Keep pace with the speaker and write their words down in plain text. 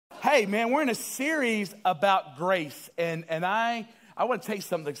Hey, man, we're in a series about grace, and I want to tell you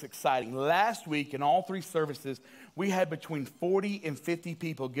something that's exciting. Last week, in all three services, we had between 40 and 50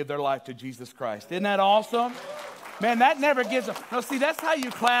 people give their life to Jesus Christ. Isn't that awesome? Man, that never gives a... No, see, that's how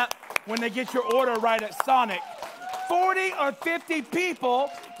you clap when they get your order right at Sonic. 40 or 50 people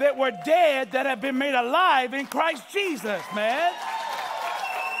that were dead that have been made alive in Christ Jesus, man.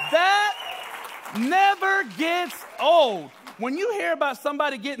 That never gets old. When you hear about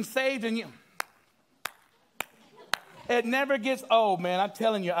somebody getting saved and it never gets old, man. I'm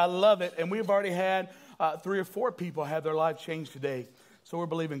telling you, I love it. And we've already had 3 or 4 people have their life changed today. So we're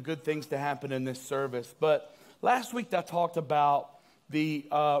believing good things to happen in this service. But last week I talked about the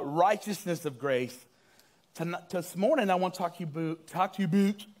righteousness of grace. This morning I want to talk to you about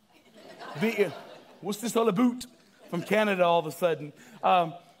what's this all about? From Canada all of a sudden.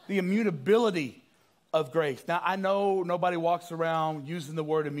 The immutability of grace. Now, I know nobody walks around using the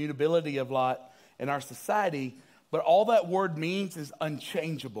word immutability a lot in our society, but all that word means is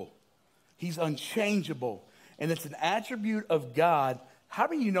unchangeable. He's unchangeable, and it's an attribute of God. How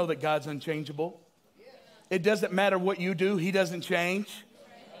do you know that God's unchangeable? It doesn't matter what you do. He doesn't change.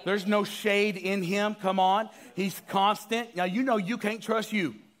 There's no shade in him. Come on. He's constant. Now, you know you can't trust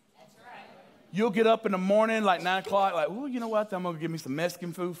you. You'll get up in the morning like 9 o'clock, like, oh, you know what? I'm going to give me some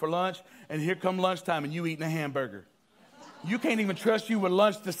Mexican food for lunch. And here come lunchtime and you eating a hamburger. You can't even trust you with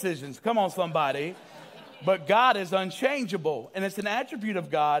lunch decisions. Come on, somebody. But God is unchangeable. And it's an attribute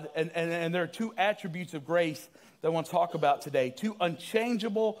of God. And there are 2 attributes of grace that I want to talk about today. 2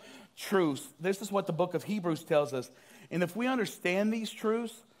 unchangeable truths. This is what the book of Hebrews tells us. And if we understand these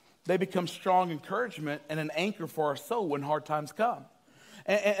truths, they become strong encouragement and an anchor for our soul when hard times come.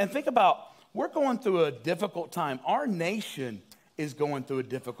 And think about, we're going through a difficult time. Our nation is going through a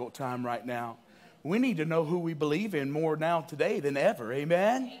difficult time right now. We need to know who we believe in more now today than ever.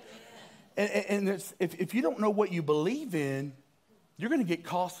 Amen? And if you don't know what you believe in, you're going to get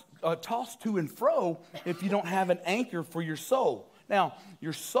tossed to and fro if you don't have an anchor for your soul. Now,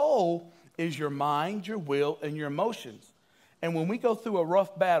 your soul is your mind, your will, and your emotions. And when we go through a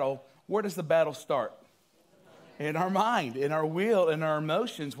rough battle, where does the battle start? In our mind, in our will, in our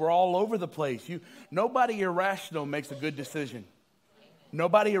emotions. We're all over the place. Nobody irrational makes a good decision.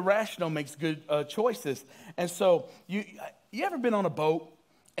 Nobody irrational makes good choices. And so you ever been on a boat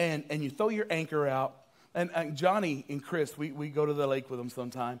and you throw your anchor out? And Johnny and Chris, we go to the lake with them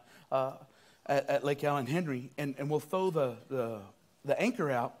sometime at Lake Allen Henry, and we'll throw the anchor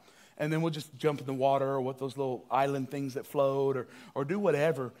out, and then we'll just jump in the water or what those little island things that float or do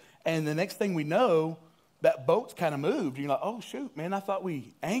whatever. And the next thing we know, that boat's kind of moved. You're like, oh, shoot, man, I thought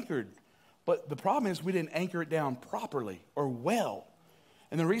we anchored. But the problem is we didn't anchor it down properly or well.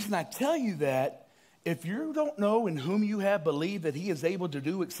 And the reason I tell you that, if you don't know in whom you have believed that he is able to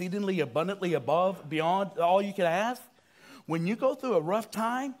do exceedingly abundantly above, beyond all you can ask, when you go through a rough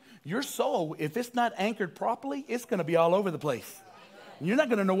time, your soul, if it's not anchored properly, it's going to be all over the place. You're not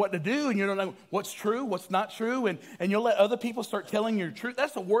going to know what to do, and you don't know what's true, what's not true, and you'll let other people start telling your truth.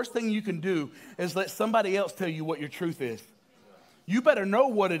 That's the worst thing you can do, is let somebody else tell you what your truth is. You better know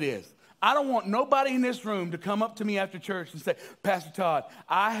what it is. I don't want nobody in this room to come up to me after church and say, Pastor Todd,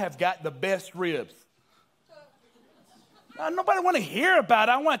 I have got the best ribs. Now, nobody want to hear about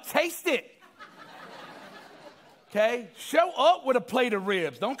it. I want to taste it. Okay? Show up with a plate of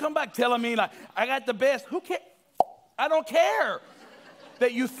ribs. Don't come back telling me, like, I got the best. Who cares? I don't care.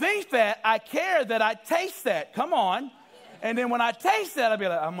 That you think that, I care that I taste that. Come on. And then when I taste that, I'll be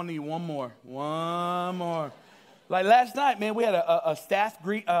like, I'm going to need one more. One more. Like last night, man, we had a staff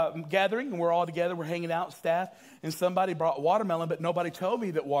gathering, and we're all together. We're hanging out, staff, and somebody brought watermelon, but nobody told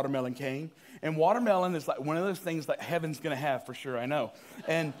me that watermelon came. And watermelon is like one of those things that heaven's going to have for sure, I know.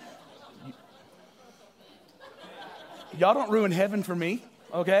 And y'all don't ruin heaven for me,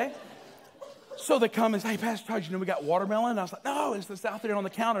 okay? So they come and say, hey, Pastor Todd, you know we got watermelon? And I was like, no, it's just out there on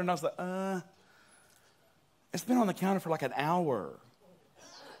the counter. And I was like, it's been on the counter for like an hour.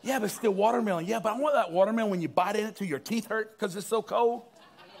 Yeah, but it's still watermelon. Yeah, but I want that watermelon when you bite in it till your teeth hurt because it's so cold.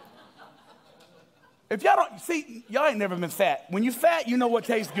 If y'all don't, see, y'all ain't never been fat. When you fat, you know what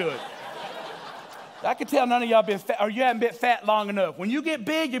tastes good. I can tell none of y'all been fat, or you haven't been fat long enough. When you get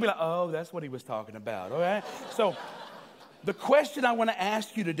big, you'll be like, oh, that's what he was talking about, all right? So the question I want to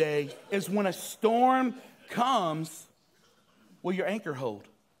ask you today is, when a storm comes, will your anchor hold?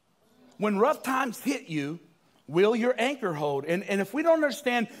 When rough times hit you, will your anchor hold? And if we don't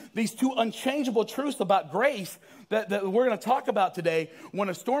understand these two unchangeable truths about grace that we're going to talk about today, when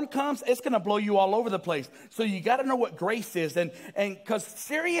a storm comes, it's going to blow you all over the place. So you got to know what grace is. And because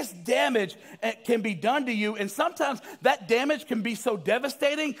serious damage can be done to you. And sometimes that damage can be so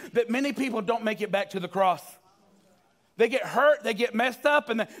devastating that many people don't make it back to the cross. They get hurt, they get messed up,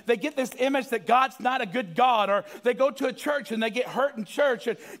 and they get this image that God's not a good God, or they go to a church and they get hurt in church.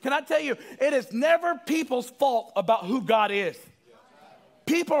 And can I tell you, it is never people's fault about who God is.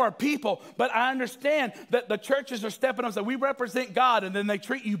 People are people, but I understand that the churches are stepping up and saying, we represent God, and then they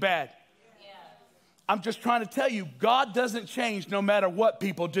treat you bad. I'm just trying to tell you, God doesn't change no matter what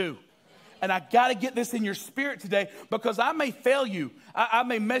people do. And I got to get this in your spirit today, because I may fail you.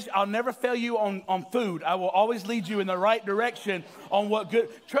 I'll never fail you on food. I will always lead you in the right direction on what good.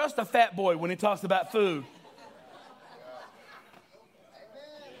 Trust a fat boy when he talks about food.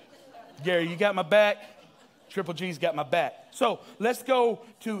 Gary, you got my back. Triple G's got my back. So let's go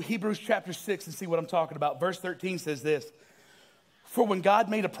to Hebrews chapter 6 and see what I'm talking about. Verse 13 says this. For when God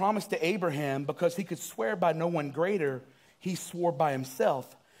made a promise to Abraham, because he could swear by no one greater, he swore by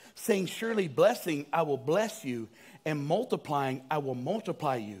himself, saying, surely blessing, I will bless you, and multiplying, I will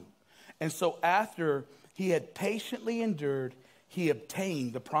multiply you. And so after he had patiently endured, he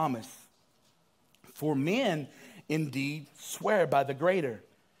obtained the promise. For men indeed swear by the greater.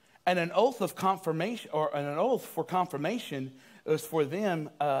 And an oath of confirmation, or an oath for confirmation, is for them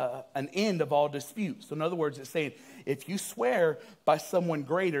an end of all disputes. So in other words, it's saying, if you swear by someone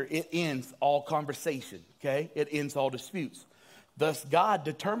greater, it ends all conversation, okay? It ends all disputes. Thus, God,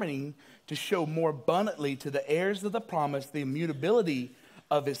 determining to show more abundantly to the heirs of the promise the immutability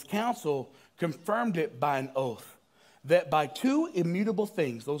of his counsel, confirmed it by an oath, that by two immutable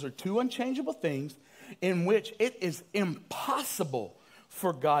things, those are two unchangeable things, in which it is impossible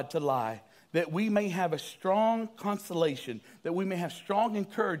for God to lie, that we may have a strong consolation, that we may have strong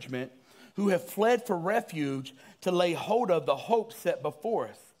encouragement, who have fled for refuge to lay hold of the hope set before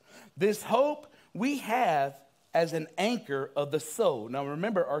us. This hope we have as an anchor of the soul. Now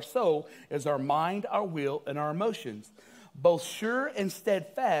remember, our soul is our mind, our will, and our emotions, both sure and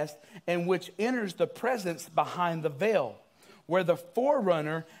steadfast, and which enters the presence behind the veil, where the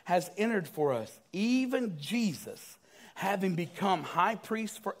forerunner has entered for us, even Jesus, having become high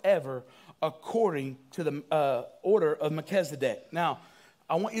priest forever, according to the order of Melchizedek. Now,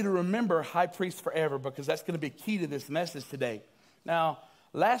 I want you to remember high priest forever, because that's going to be key to this message today. Now,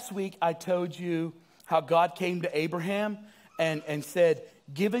 last week I told you how God came to Abraham and said,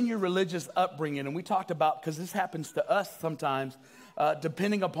 given your religious upbringing, and we talked about, because this happens to us sometimes,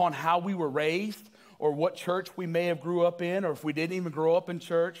 depending upon how we were raised or what church we may have grew up in, or if we didn't even grow up in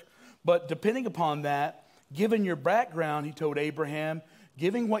church, but depending upon that, given your background, he told Abraham,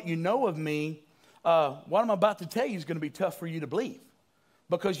 giving what you know of me, what I'm about to tell you is going to be tough for you to believe,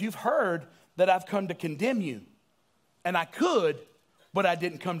 because you've heard that I've come to condemn you, and I could, but I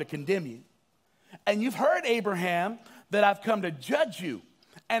didn't come to condemn you. And you've heard, Abraham, that I've come to judge you.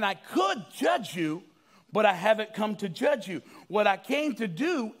 And I could judge you, but I haven't come to judge you. What I came to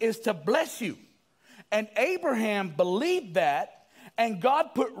do is to bless you. And Abraham believed that, and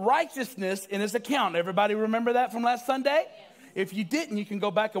God put righteousness in his account. Everybody remember that from last Sunday? If you didn't, you can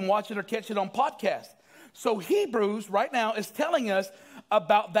go back and watch it or catch it on podcast. So Hebrews right now is telling us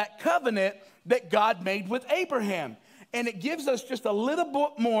about that covenant that God made with Abraham. And it gives us just a little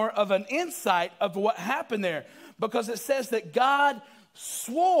bit more of an insight of what happened there. Because it says that God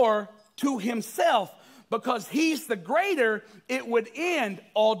swore to himself, because he's the greater, it would end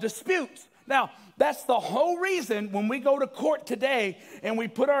all disputes. Now, that's the whole reason when we go to court today and we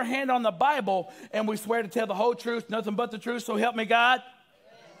put our hand on the Bible and we swear to tell the whole truth, nothing but the truth, so help me God.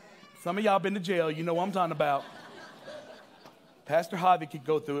 Some of y'all been to jail. You know what I'm talking about. Pastor Javi could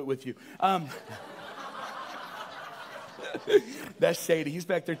go through it with you. That's shady. He's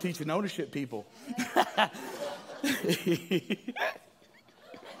back there teaching ownership people.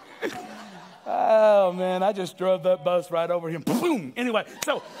 Oh, man, I just drove that bus right over him. Boom. Anyway,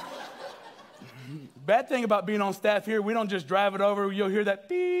 so bad thing about being on staff here, we don't just drive it over. You'll hear that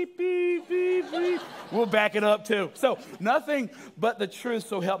beep, beep, beep, beep. We'll back it up too. So nothing but the truth,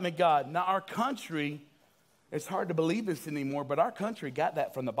 so help me God. Now, our country, it's hard to believe this anymore, but our country got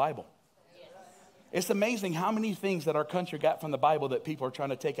that from the Bible. It's amazing how many things that our country got from the Bible that people are trying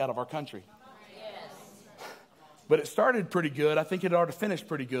to take out of our country. Yes. But it started pretty good. I think it ought to finish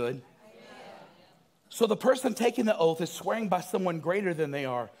pretty good. So the person taking the oath is swearing by someone greater than they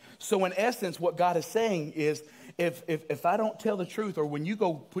are. So in essence, what God is saying is, if I don't tell the truth, or when you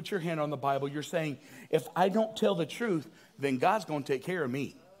go put your hand on the Bible, you're saying, if I don't tell the truth, then God's going to take care of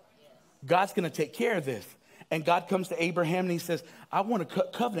me. God's going to take care of this. And God comes to Abraham and he says, I want to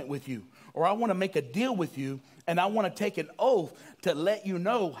cut covenant with you, or I want to make a deal with you, and I want to take an oath to let you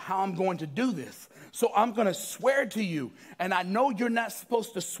know how I'm going to do this. So I'm going to swear to you. And I know you're not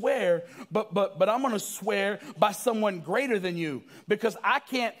supposed to swear, but I'm going to swear by someone greater than you. Because I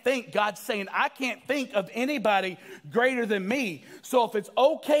can't think, God's saying, I can't think of anybody greater than me. So if it's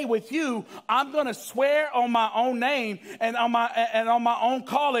okay with you, I'm going to swear on my own name and on my own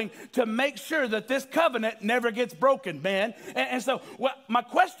calling to make sure that this covenant never gets broken, man. And so my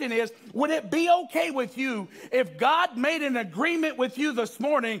question is, would it be okay with you if God made an agreement with you this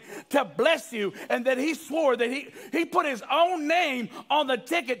morning to bless you, and that he swore that he put his own name on the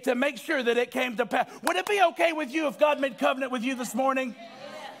ticket to make sure that it came to pass? Would it be okay with you if God made covenant with you this morning?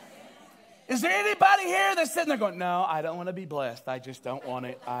 Is there anybody here that's sitting there going, no, I don't want to be blessed. I just don't want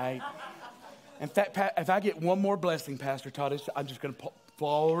it. In fact, if I get one more blessing, Pastor Todd, I'm just going to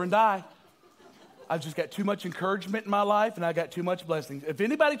fall over and die. I've just got too much encouragement in my life, and I got too much blessings. If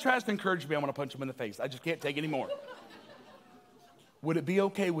anybody tries to encourage me, I'm going to punch them in the face. I just can't take any more. Would it be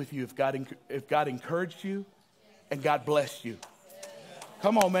okay with you if God encouraged you and God blessed you?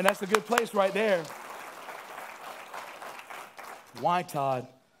 Come on, man. That's a good place right there. Why, Todd?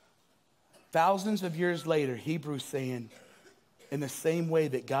 Thousands of years later, Hebrews saying, in the same way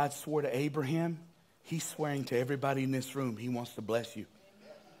that God swore to Abraham, he's swearing to everybody in this room. He wants to bless you.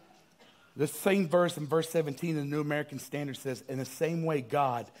 The same verse in verse 17 in the New American Standard says, in the same way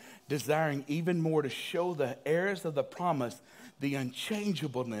God, desiring even more to show the heirs of the promise the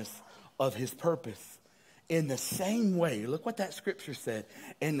unchangeableness of his purpose. In the same way, look what that scripture said.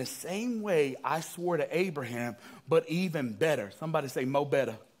 In the same way I swore to Abraham, but even better. Somebody say, mo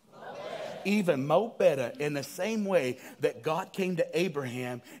better. Even more better, in the same way that God came to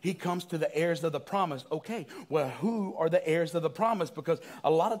Abraham, he comes to the heirs of the promise. Okay, well, who are the heirs of the promise? Because a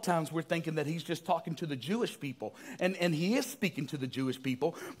lot of times we're thinking that he's just talking to the Jewish people. And he is speaking to the Jewish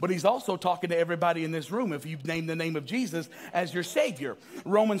people, but he's also talking to everybody in this room if you've named the name of Jesus as your Savior.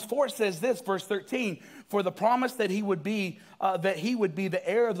 Romans 4 says this, verse 13, for the promise that he would be the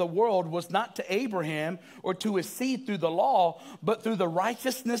heir of the world was not to Abraham or to his seed through the law, but through the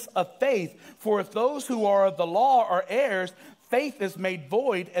righteousness of faith. For if those who are of the law are heirs, faith is made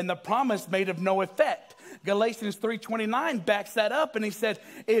void and the promise made of no effect. Galatians 3:29 backs that up, and he said,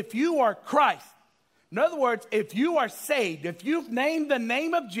 if you are Christ, in other words, if you are saved, if you've named the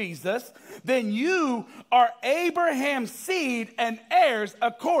name of Jesus, then you are Abraham's seed and heirs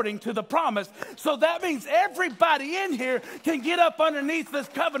according to the promise. So that means everybody in here can get up underneath this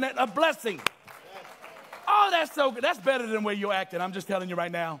covenant of blessing. Oh, that's so good. That's better than the way you're acting. I'm just telling you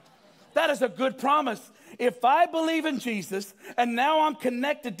right now. That is a good promise. If I believe in Jesus and now I'm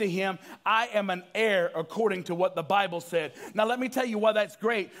connected to him, I am an heir according to what the Bible said. Now, let me tell you why that's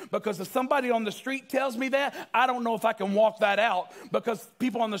great. Because if somebody on the street tells me that, I don't know if I can walk that out, because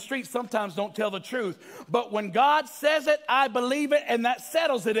people on the street sometimes don't tell the truth. But when God says it, I believe it, and that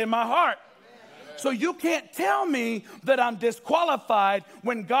settles it in my heart. So you can't tell me that I'm disqualified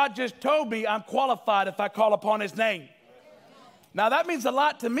when God just told me I'm qualified if I call upon his name. Now, that means a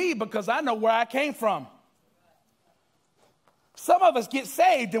lot to me because I know where I came from. Some of us get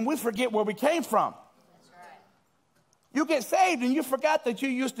saved and we forget where we came from. That's right. You get saved and you forgot that you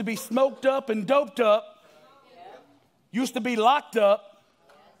used to be smoked up and doped up, used to be locked up,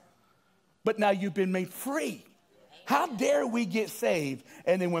 but now you've been made free. How dare we get saved,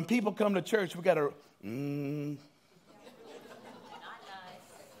 and then when people come to church, we got to,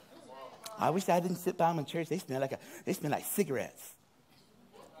 I wish I didn't sit by them in church. They smell like cigarettes.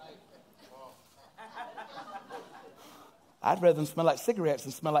 I'd rather them smell like cigarettes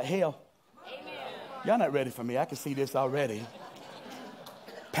than smell like hell. Amen. Y'all not ready for me. I can see this already.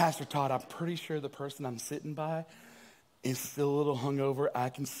 Pastor Todd, I'm pretty sure the person I'm sitting by is still a little hungover. I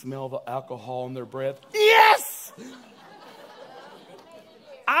can smell the alcohol in their breath. Yes!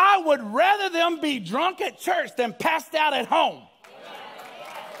 I would rather them be drunk at church than passed out at home.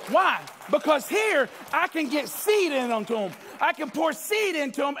 Why? Because here I can get seed into them. I can pour seed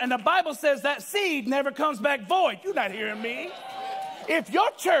into them, and the Bible says that seed never comes back void. You're not hearing me. If your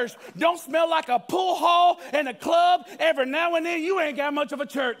church don't smell like a pool hall and a club every now and then, you ain't got much of a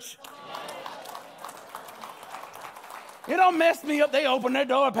church. It don't mess me up. They opened their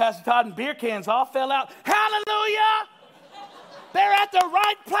door, Pastor Todd, and beer cans all fell out. Hallelujah! They're at the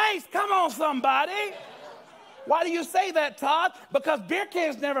right place. Come on, somebody. Why do you say that, Todd? Because beer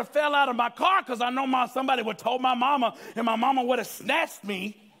cans never fell out of my car, because I know somebody would have told my mama, and my mama would have snatched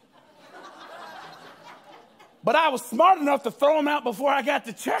me. But I was smart enough to throw them out before I got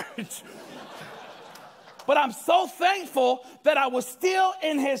to church. But I'm so thankful that I was still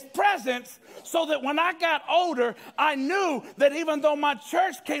in his presence, so that when I got older, I knew that even though my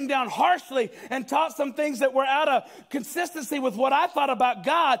church came down harshly and taught some things that were out of consistency with what I thought about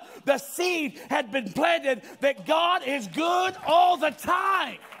God, the seed had been planted that God is good all the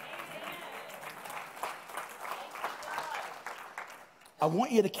time. I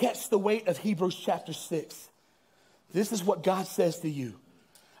want you to catch the weight of Hebrews chapter 6. This is what God says to you.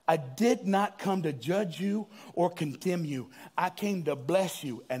 I did not come to judge you or condemn you. I came to bless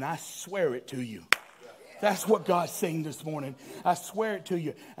you, and I swear it to you. That's what God's saying this morning. I swear it to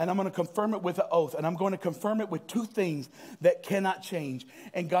you. And I'm going to confirm it with an oath. And I'm going to confirm it with two things that cannot change.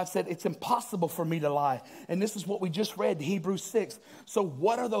 And God said, it's impossible for me to lie. And this is what we just read in Hebrews 6. So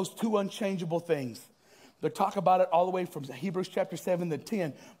what are those two unchangeable things? They talk about it all the way from Hebrews chapter 7 to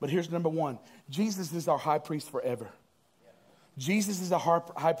 10. But here's number one. Jesus is our high priest forever. Jesus is our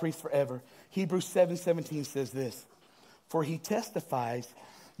high priest forever. Hebrews 7:17 says this. For he testifies,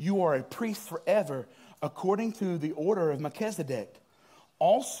 you are a priest forever, according to the order of Melchizedek.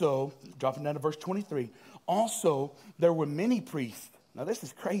 Also, dropping down to verse 23, also there were many priests. Now this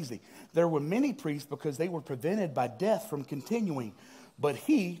is crazy. There were many priests because they were prevented by death from continuing. But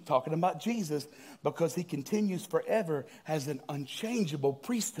he, talking about Jesus, because he continues forever, has an unchangeable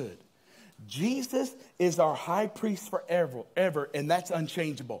priesthood. Jesus is our high priest forever, and that's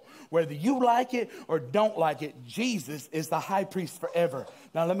unchangeable. Whether you like it or don't like it, Jesus is the high priest forever.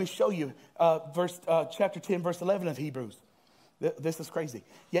 Now let me show you chapter 10, verse 11 of Hebrews. This is crazy.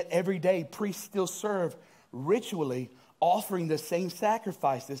 Yet every day priests still serve ritually, offering the same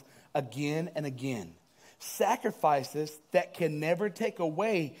sacrifices again and again. Sacrifices that can never take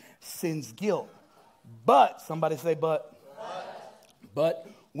away sin's guilt. But, somebody say but. But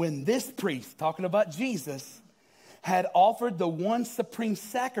when this priest, talking about Jesus, had offered the one supreme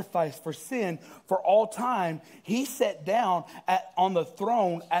sacrifice for sin for all time, he sat down on the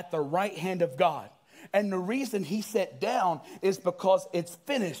throne at the right hand of God. And the reason he sat down is because it's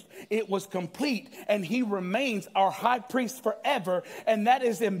finished. It was complete. And he remains our high priest forever. And that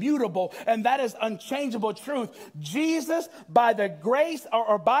is immutable. And that is unchangeable truth. Jesus, by the grace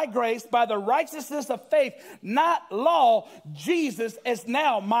or by grace, by the righteousness of faith, not law, Jesus is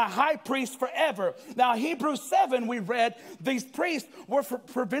now my high priest forever. Now, Hebrews 7, we read, these priests were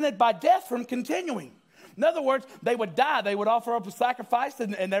prevented by death from continuing. In other words, they would die. They would offer up a sacrifice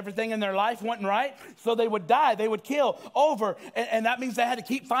and everything in their life wasn't right. So they would die. They would kill over. And that means they had to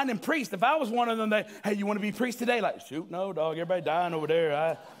keep finding priests. If I was one of them, hey, you want to be priest today? Like, shoot, no, dog. Everybody dying over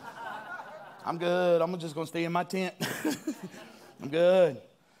there. I'm good. I'm just going to stay in my tent. I'm good.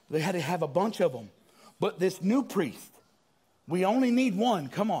 They had to have a bunch of them. But this new priest, we only need one.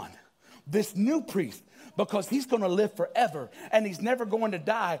 Come on. This new priest, because he's going to live forever and he's never going to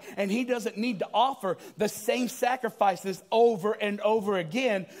die. And he doesn't need to offer the same sacrifices over and over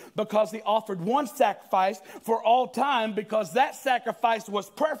again, because he offered one sacrifice for all time, because that sacrifice was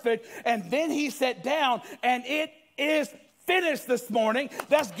perfect. And then he sat down, and it is finished this morning.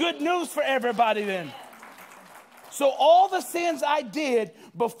 That's good news for everybody then. So all the sins I did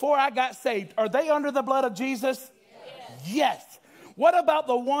before I got saved, are they under the blood of Jesus? Yes. What about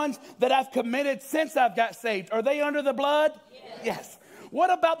the ones that I've committed since I've got saved? Are they under the blood? Yes.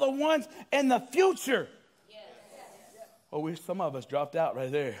 What about the ones in the future? Yes. Oh, some of us dropped out right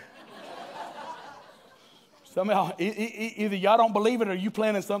there. Some of y'all, either y'all don't believe it or you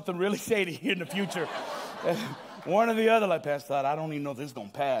planning something really shady here in the future. One or the other, like Pastor Todd, I don't even know if this is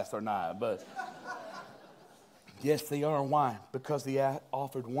going to pass or not. But yes, they are. Why? Because he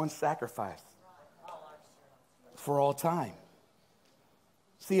offered one sacrifice for all time.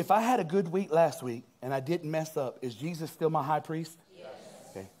 See, if I had a good week last week and I didn't mess up, is Jesus still my high priest? Yes.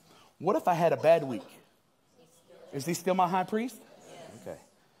 Okay. What if I had a bad week? Is he still my high priest? Yes. Okay.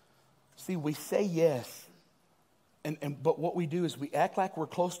 See, we say yes, but what we do is we act like we're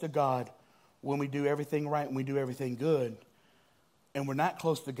close to God when we do everything right and we do everything good, and we're not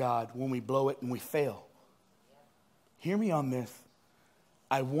close to God when we blow it and we fail. Hear me on this.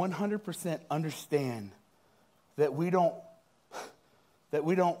 I 100% understand that we don't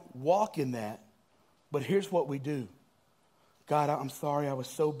walk in that, but here's what we do. God, I'm sorry I was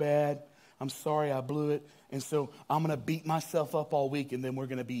so bad. I'm sorry I blew it. And so I'm going to beat myself up all week, and then we're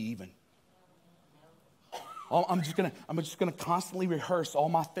going to be even. I'm just going to constantly rehearse all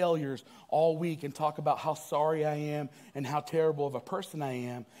my failures all week and talk about how sorry I am and how terrible of a person I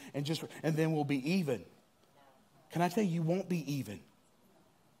am, and then we'll be even. Can I tell you won't be even?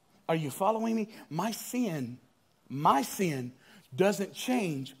 Are you following me? My sin doesn't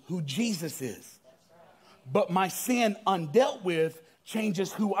change who Jesus is. But my sin undealt with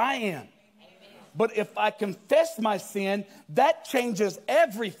changes who I am. But if I confess my sin, that changes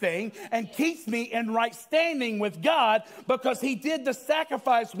everything and keeps me in right standing with God, because he did the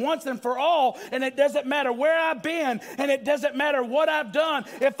sacrifice once and for all. And it doesn't matter where I've been, and it doesn't matter what I've done.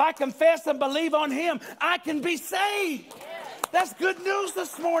 If I confess and believe on him, I can be saved. That's good news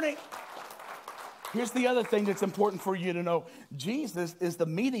this morning. Here's the other thing that's important for you to know. Jesus is the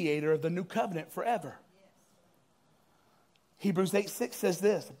mediator of the new covenant forever. Hebrews 8:6 says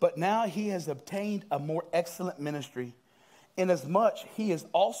this, but now he has obtained a more excellent ministry, inasmuch he is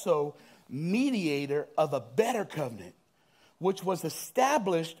also mediator of a better covenant, which was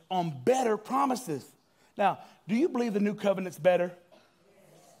established on better promises. Now, do you believe the new covenant's better?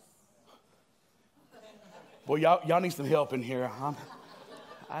 Well, y'all need some help in here.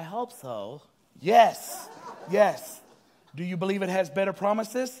 I hope so. Yes. Do you believe it has better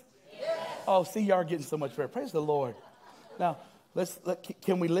promises? Yes. Oh, see, y'all are getting so much better. Praise the Lord. Now,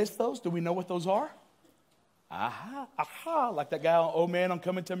 can we list those? Do we know what those are? Aha, like that guy, old man, I'm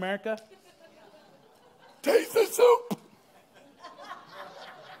Coming to America. Taste the soup.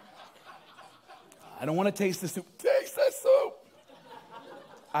 I don't want to taste the soup. Taste the soup.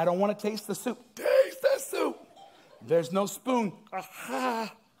 I don't want to taste the soup. Taste the soup. There's no spoon.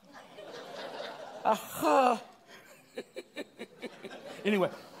 Aha. Anyway,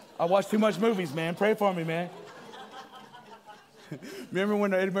 I watch too much movies, man. Pray for me, man. Remember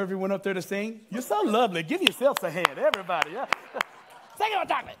when Eddie Murphy went up there to sing? You're so lovely. Give yourselves a hand, everybody. Yeah. Sing it on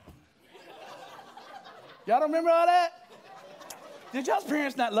chocolate. Y'all don't remember all that? Did y'all's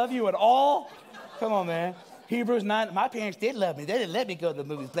parents not love you at all? Come on, man. Hebrews 9. My parents did love me. They didn't let me go to the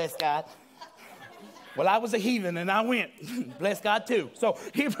movies, bless God. Well, I was a heathen, and I went. Bless God, too. So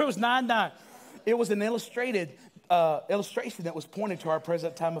Hebrews 9:9. It was an illustration that was pointed to our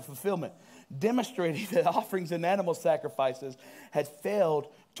present time of fulfillment, demonstrating that offerings and animal sacrifices had failed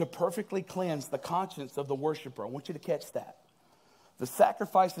to perfectly cleanse the conscience of the worshiper. I want you to catch that. The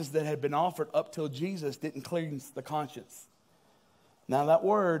sacrifices that had been offered up till Jesus didn't cleanse the conscience. Now that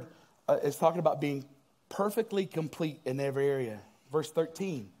word is talking about being perfectly complete in every area. Verse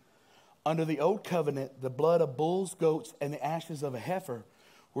 13, under the old covenant, the blood of bulls, goats, and the ashes of a heifer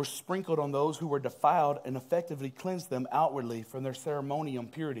were sprinkled on those who were defiled and effectively cleansed them outwardly from their ceremonial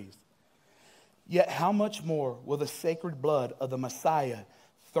impurities. Yet how much more will the sacred blood of the Messiah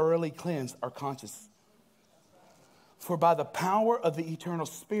thoroughly cleanse our conscience? For by the power of the eternal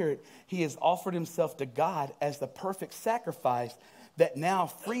Spirit, he has offered himself to God as the perfect sacrifice that now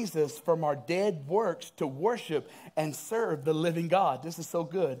frees us from our dead works to worship and serve the living God. This is so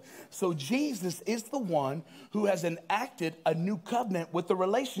good. So Jesus is the one who has enacted a new covenant with the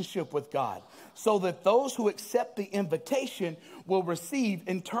relationship with God, so that those who accept the invitation will receive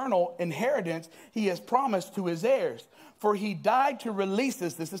eternal inheritance he has promised to his heirs. For he died to release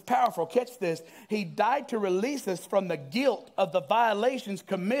us. This is powerful. Catch this. He died to release us from the guilt of the violations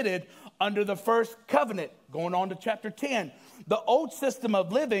committed under the first covenant. Going on to chapter 10. The old system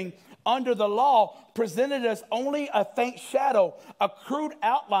of living under the law presented us only a faint shadow, a crude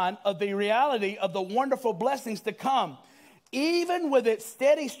outline of the reality of the wonderful blessings to come. Even with its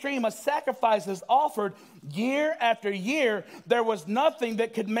steady stream of sacrifices offered year after year, there was nothing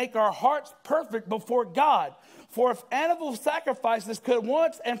that could make our hearts perfect before God. For if animal sacrifices could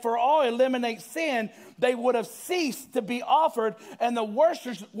once and for all eliminate sin, they would have ceased to be offered, and the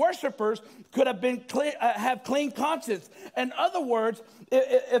worshipers could have have clean conscience. In other words,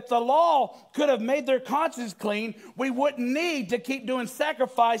 if the law could have made their conscience clean, we wouldn't need to keep doing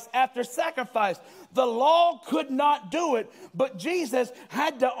sacrifice after sacrifice. The law could not do it, but Jesus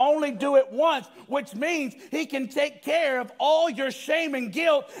had to only do it once, which means he can take care of all your shame and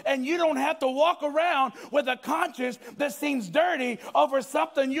guilt, and you don't have to walk around with a conscience that seems dirty over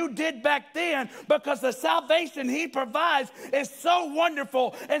something you did back then, because the salvation he provides is so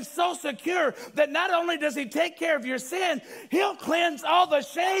wonderful and so secure that not only does he take care of your sin, he'll cleanse all the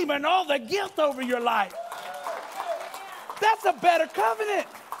shame and all the guilt over your life. That's a better covenant.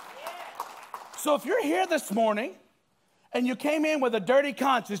 So if you're here this morning and you came in with a dirty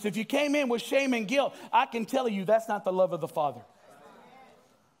conscience, if you came in with shame and guilt, I can tell you that's not the love of the Father.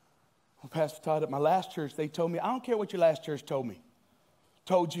 Well, Pastor Todd, at my last church, they told me, I don't care what your last church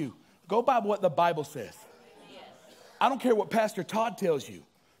told you. Go by what the Bible says. I don't care what Pastor Todd tells you.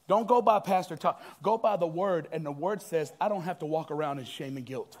 Don't go by Pastor Todd. Go by the Word, and the Word says I don't have to walk around in shame and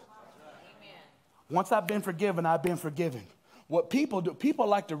guilt. Amen. Once I've been forgiven, I've been forgiven. What people do, people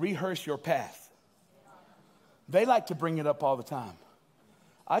like to rehearse your past. They like to bring it up all the time.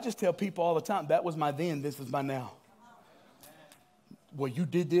 I just tell people all the time, that was my then, this is my now. Well, you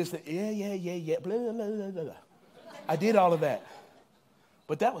did this. Yeah. Blah, blah, blah, blah. I did all of that.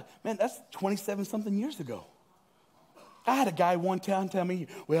 But that's 27 something years ago. I had a guy one time tell me,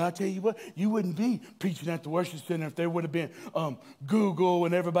 well, I'll tell you what, you wouldn't be preaching at the worship center if there would have been Google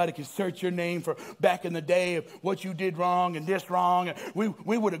and everybody could search your name for back in the day of what you did wrong and this wrong. And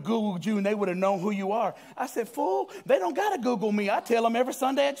we would have Googled you and they would have known who you are. I said, fool, they don't got to Google me. I tell them every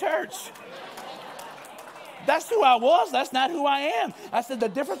Sunday at church. That's who I was. That's not who I am. I said, the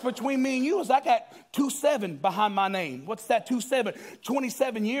difference between me and you is I got 2-7 behind my name. What's that 2-7?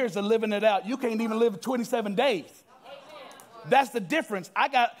 27 years of living it out. You can't even live 27 days. That's the difference. I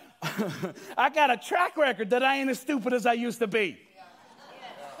got a track record that I ain't as stupid as I used to be.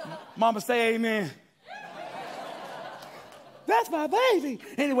 Mama say amen. That's my baby.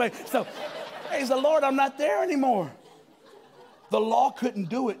 Anyway, so praise the Lord, I'm not there anymore. The law couldn't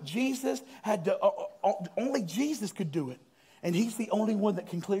do it. Jesus had to, only Jesus could do it. And he's the only one that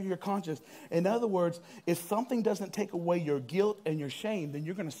can clear your conscience. In other words, if something doesn't take away your guilt and your shame, then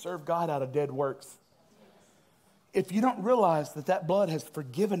you're going to serve God out of dead works. If you don't realize that blood has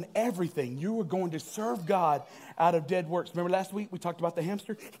forgiven everything, you are going to serve God out of dead works. Remember last week we talked about the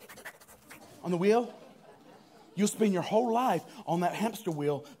hamster on the wheel? You'll spend your whole life on that hamster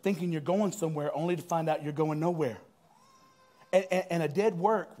wheel thinking you're going somewhere only to find out you're going nowhere. And a dead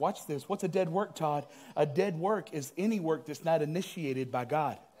work, watch this. What's a dead work, Todd? A dead work is any work that's not initiated by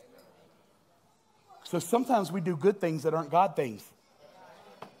God. So sometimes we do good things that aren't God things.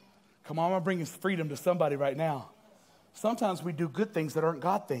 Come on, I'm bringing freedom to somebody right now. Sometimes we do good things that aren't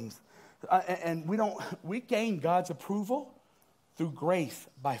God things. And we gain God's approval through grace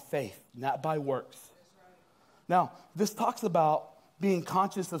by faith, not by works. Now, this talks about being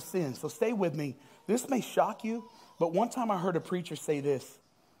conscious of sin. So stay with me. This may shock you, but one time I heard a preacher say this,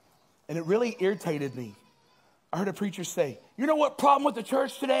 and it really irritated me. I heard a preacher say, you know what problem with the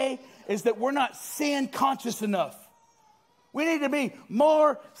church today is that we're not sin conscious enough. We need to be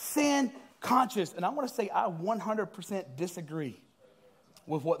more sin conscious. And I want to say I 100% disagree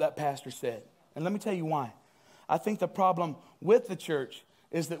with what that pastor said. And let me tell you why. I think the problem with the church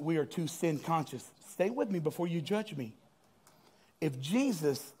is that we are too sin conscious. Stay with me before you judge me. If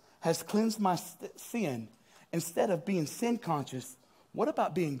Jesus has cleansed my sin, instead of being sin conscious, what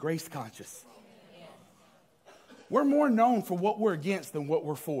about being grace conscious? We're more known for what we're against than what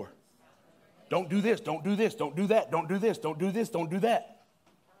we're for. Don't do this, don't do this, don't do that, don't do this, don't do this, don't do that.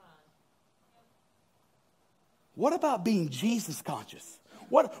 What about being Jesus conscious?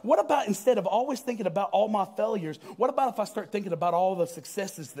 What about instead of always thinking about all my failures, what about if I start thinking about all the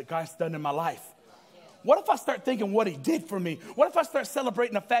successes that God's done in my life? What if I start thinking what he did for me? What if I start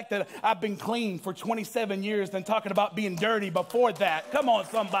celebrating the fact that I've been clean for 27 years and talking about being dirty before that? Come on,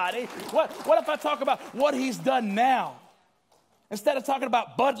 somebody. What if I talk about what he's done now? Instead of talking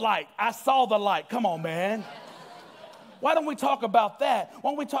about Bud Light, I saw the light. Come on, man. Why don't we talk about that?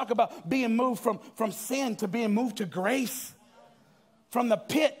 Why don't we talk about being moved from sin to being moved to grace? From the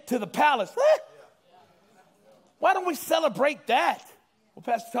pit to the palace. Why don't we celebrate that? Well,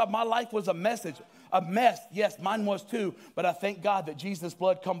 Pastor Todd, my life was a mess. Yes, mine was too. But I thank God that Jesus'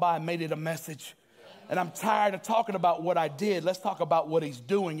 blood come by and made it a message. And I'm tired of talking about what I did. Let's talk about what he's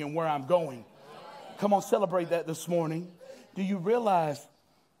doing and where I'm going. Come on, celebrate that this morning. Do you realize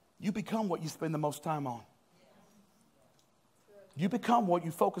you become what you spend the most time on? You become what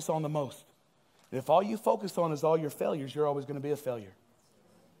you focus on the most. And if all you focus on is all your failures, you're always going to be a failure.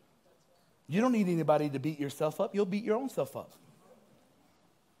 You don't need anybody to beat yourself up. You'll beat your own self up.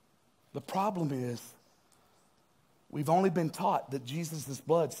 The problem is we've only been taught that Jesus'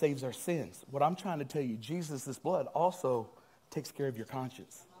 blood saves our sins. What I'm trying to tell you, Jesus' blood also takes care of your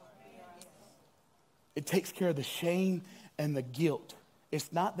conscience. It takes care of the shame and the guilt.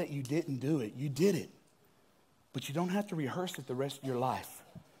 It's not that you didn't do it. You did it. But you don't have to rehearse it the rest of your life.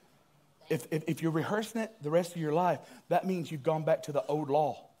 If you're rehearsing it the rest of your life, that means you've gone back to the old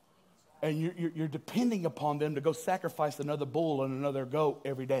law. And you're depending upon them to go sacrifice another bull and another goat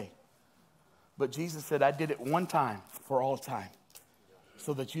every day. But Jesus said, I did it one time for all time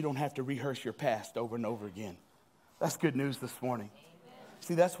so that you don't have to rehearse your past over and over again. That's good news this morning. Amen.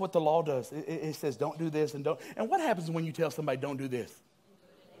 See, that's what the law does. It says don't do this and don't. And what happens when you tell somebody don't do this?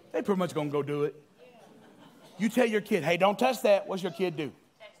 They pretty much going to go do it. You tell your kid, hey, don't touch that. What's your kid do?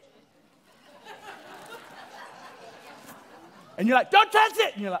 And you're like, don't touch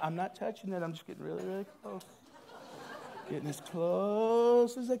it. And you're like, I'm not touching it. I'm just getting really, really close. Getting as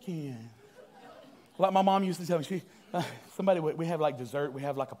close as I can. Like my mom used to tell me, we have like dessert. We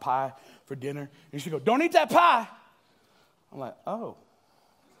have like a pie for dinner. And she'd go, don't eat that pie. I'm like, oh.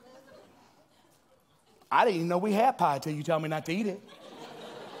 I didn't even know we had pie until you told me not to eat it.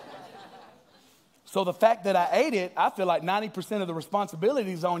 So the fact that I ate it, I feel like 90% of the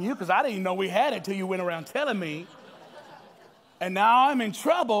responsibility is on you because I didn't even know we had it till you went around telling me. And now I'm in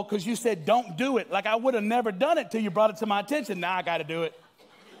trouble because you said don't do it. Like I would have never done it till you brought it to my attention. Now I got to do it.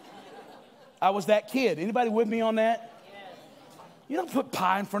 I was that kid. Anybody with me on that? Yes. You don't put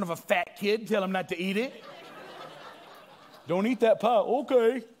pie in front of a fat kid and tell him not to eat it. Don't eat that pie.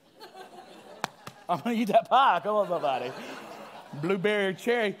 Okay. I'm going to eat that pie. Come on, somebody. Blueberry or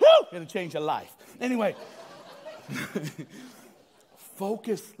cherry. Woo! It'll change your life. Anyway.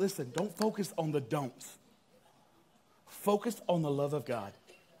 Focus. Listen, don't focus on the don'ts. Focus on the love of God.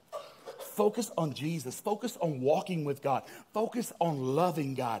 Focus on Jesus. Focus on walking with God. Focus on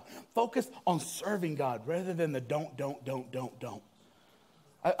loving God. Focus on serving God rather than the don't.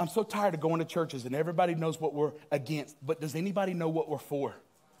 I'm so tired of going to churches and everybody knows what we're against, but does anybody know what we're for?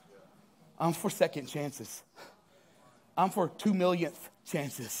 I'm for second chances. I'm for 2 millionth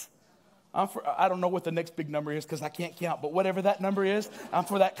chances. I don't know what the next big number is because I can't count, but whatever that number is, I'm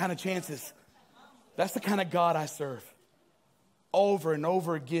for that kind of chances. That's the kind of God I serve. Over and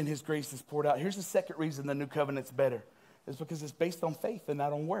over again, his grace is poured out. Here's the second reason the new covenant's better. It's because it's based on faith and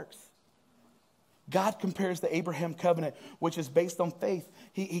not on works. God compares the Abraham covenant, which is based on faith.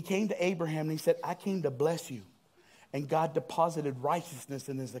 He came to Abraham and he said, I came to bless you. And God deposited righteousness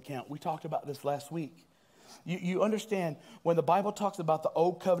in his account. We talked about this last week. You understand, when the Bible talks about the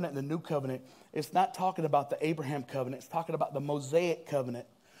old covenant and the new covenant, it's not talking about the Abraham covenant. It's talking about the Mosaic covenant.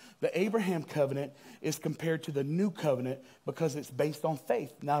 The Abraham covenant is compared to the new covenant because it's based on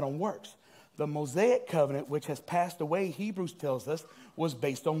faith, not on works. The Mosaic covenant, which has passed away, Hebrews tells us, was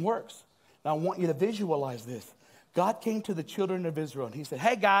based on works. Now, I want you to visualize this. God came to the children of Israel and he said,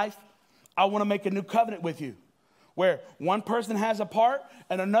 hey guys, I want to make a new covenant with you where one person has a part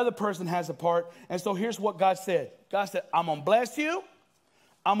and another person has a part. And so here's what God said. God said, I'm going to bless you.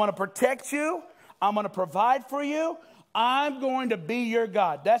 I'm going to protect you. I'm going to provide for you. I'm going to be your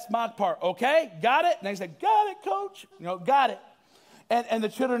God. That's my part. Okay? Got it? And they said, got it, coach. Got it. And the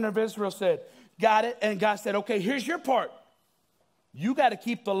children of Israel said, got it. And God said, okay, here's your part. You got to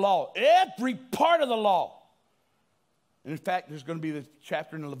keep the law. Every part of the law. And in fact, there's going to be this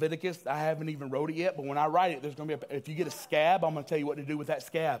chapter in Leviticus. I haven't even wrote it yet, but when I write it, there's going to be if you get a scab, I'm going to tell you what to do with that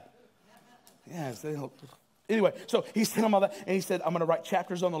scab. Yeah. Anyway, so he sent them all that, and he said, I'm going to write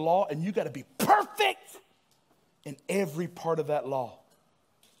chapters on the law, and you got to be perfect in every part of that law.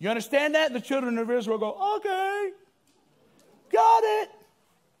 You understand that? The children of Israel go, okay, got it.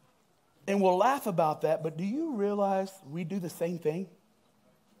 And we'll laugh about that, but do you realize we do the same thing?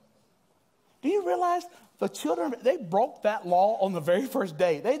 Do you realize the children, they broke that law on the very first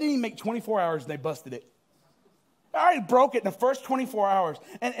day. They didn't even make 24 hours and they busted it. They already broke it in the first 24 hours.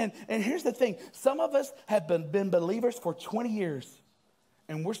 And here's the thing. Some of us have been believers for 20 years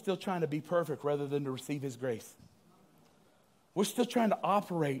and we're still trying to be perfect rather than to receive his grace. We're still trying to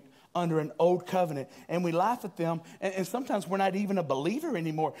operate under an old covenant. And we laugh at them. And sometimes we're not even a believer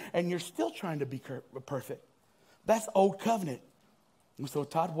anymore. And you're still trying to be perfect. That's old covenant. And so,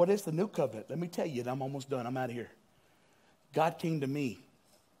 Todd, what is the new covenant? Let me tell you, and I'm almost done. I'm out of here. God came to me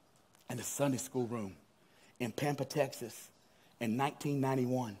in the Sunday school room in Pampa, Texas in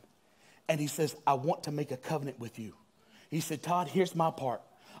 1991. And he says, I want to make a covenant with you. He said, Todd, here's my part.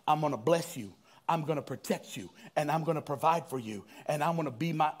 I'm going to bless you. I'm going to protect you. And I'm going to provide for you. And I'm going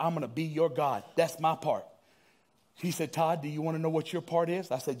to be your God. That's my part. He said, Todd, do you want to know what your part is?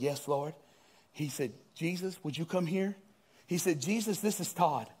 I said, yes, Lord. He said, Jesus, would you come here? He said, Jesus, this is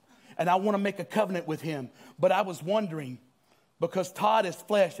Todd, and I want to make a covenant with him. But I was wondering, because Todd is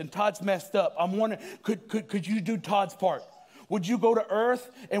flesh and Todd's messed up, I'm wondering, could you do Todd's part? Would you go to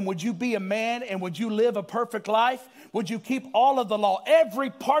earth, and would you be a man, and would you live a perfect life? Would you keep all of the law, every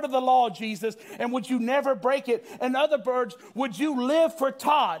part of the law, Jesus, and would you never break it? In other words, would you live for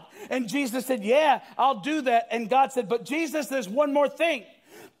Todd? And Jesus said, yeah, I'll do that. And God said, but Jesus, there's one more thing.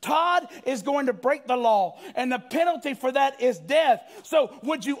 Todd is going to break the law, and the penalty for that is death. So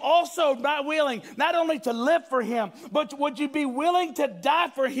would you also not willing not only to live for him, but would you be willing to die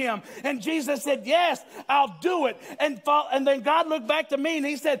for him? And Jesus said, yes, I'll do it. And then God looked back to me and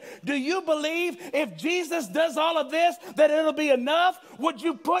he said, do you believe if Jesus does all of this, that it'll be enough? Would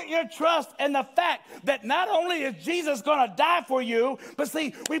you put your trust in the fact that not only is Jesus going to die for you, but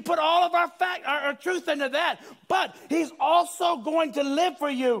see, we put all of our truth into that, but he's also going to live for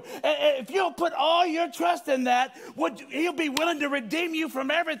you. If you'll put all your trust in that, he'll be willing to redeem you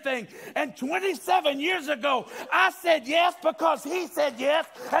from everything. And 27 years ago, I said yes because he said yes,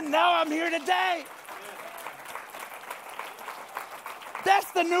 and now I'm here today.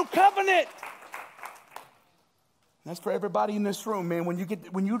 That's the new covenant. That's for everybody in this room, man. When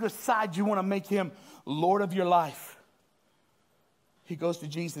you decide you want to make him Lord of your life, he goes to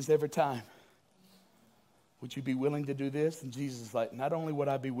Jesus every time. Would you be willing to do this? And Jesus is like, not only would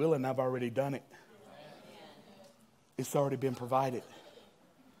I be willing, I've already done it. It's already been provided.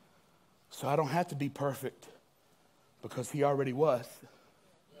 So I don't have to be perfect because he already was.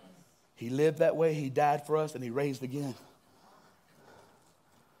 He lived that way, he died for us, and he raised again.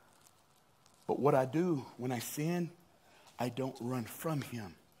 But what I do when I sin, I don't run from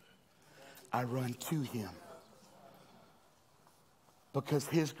him. I run to him. Because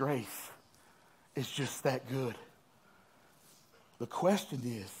his grace is just that good. The question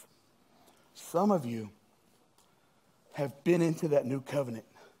is, some of you have been into that new covenant.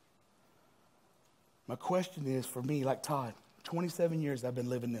 My question is for me, like Todd, 27 years I've been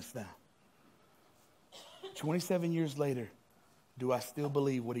living this now. 27 years later, do I still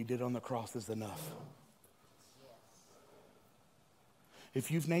believe what he did on the cross is enough? If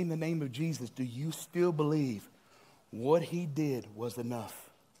you've named the name of Jesus, do you still believe what he did was enough?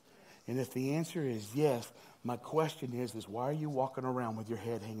 And if the answer is yes, my question is why are you walking around with your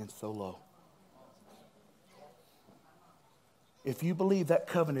head hanging so low? If you believe that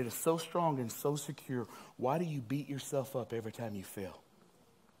covenant is so strong and so secure, why do you beat yourself up every time you fail?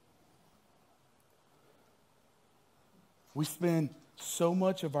 We spend so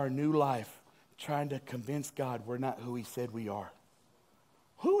much of our new life trying to convince God we're not who he said we are.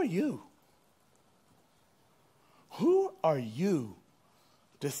 Who are you? Who are you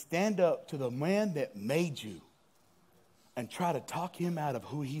to stand up to the man that made you and try to talk him out of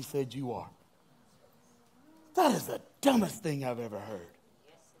who he said you are? That is the dumbest thing I've ever heard.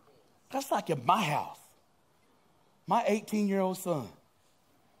 That's like in my house. My 18-year-old son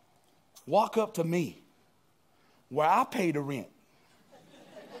walk up to me where I pay the rent,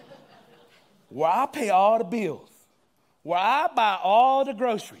 where I pay all the bills, where I buy all the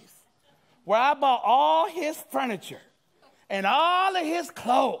groceries, where I bought all his furniture and all of his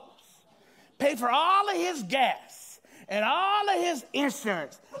clothes, pay for all of his gas and all of his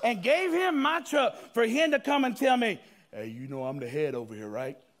insurance, and gave him my truck for him to come and tell me, hey, you know I'm the head over here,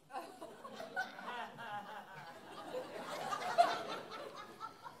 right?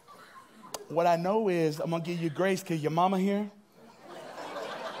 What I know is I'm going to give you grace because your mama here.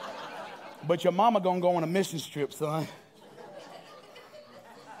 But your mama going to go on a mission trip, son.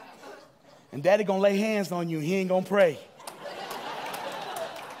 And daddy going to lay hands on you. He ain't going to pray.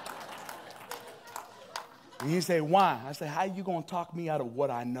 And he say, why? I say, how you going to talk me out of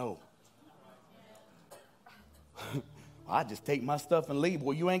what I know? I just take my stuff and leave.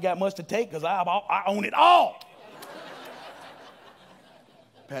 Well, you ain't got much to take because I own it all.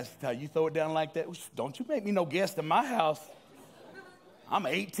 Pastor Todd, you throw it down like that? Don't you make me no guest in my house. I'm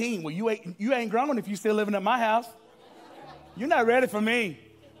 18. Well, you ain't grown if you still living at my house. You're not ready for me.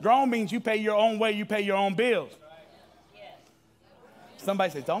 Grown means you pay your own way, you pay your own bills.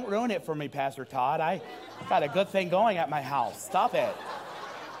 Somebody says, don't ruin it for me, Pastor Todd. I got a good thing going at my house. Stop it.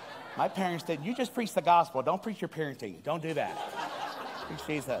 My parents said, you just preach the gospel. Don't preach your parenting. Don't do that. Preach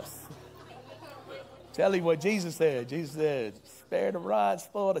Jesus. Tell you what Jesus said. Jesus said, spare the rod,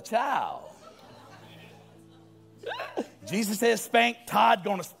 spoil the child. Jesus says spank. Todd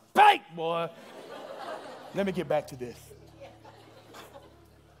gonna spank, boy. Let me get back to this.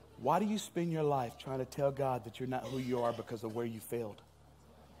 Why do you spend your life trying to tell God that you're not who you are because of where you failed?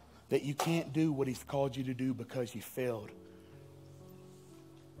 That you can't do what he's called you to do because you failed?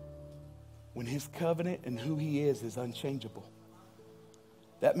 When his covenant and who he is unchangeable.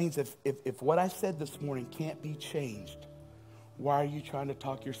 That means if what I said this morning can't be changed, why are you trying to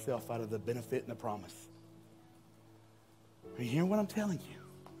talk yourself out of the benefit and the promise? Are you hearing what I'm telling you?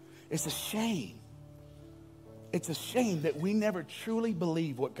 It's a shame. It's a shame that we never truly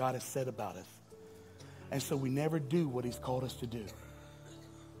believe what God has said about us. And so we never do what he's called us to do.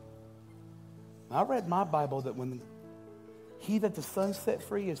 I read my Bible that when he that the Son set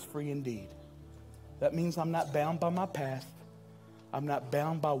free is free indeed. That means I'm not bound by my past. I'm not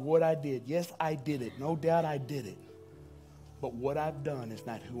bound by what I did. Yes, I did it. No doubt I did it. But what I've done is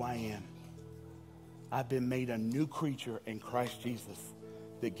not who I am. I've been made a new creature in Christ Jesus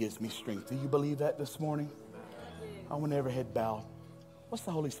that gives me strength. Do you believe that this morning? I want every head bowed. What's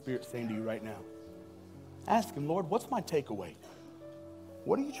the Holy Spirit saying to you right now? Ask him, Lord, what's my takeaway?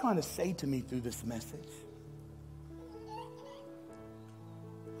 What are you trying to say to me through this message?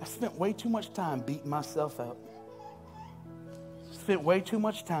 I spent way too much time beating myself up. Spent way too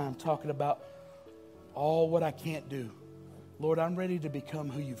much time talking about all what I can't do. Lord, I'm ready to become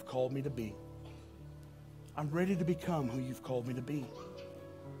who you've called me to be. I'm ready to become who you've called me to be.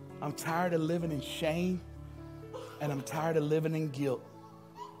 I'm tired of living in shame. and I'm tired of living in guilt.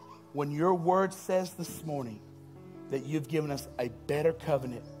 When your word says this morning that you've given us a better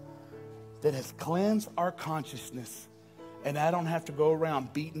covenant that has cleansed our consciousness, and I don't have to go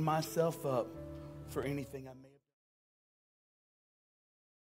around beating myself up for anything I made.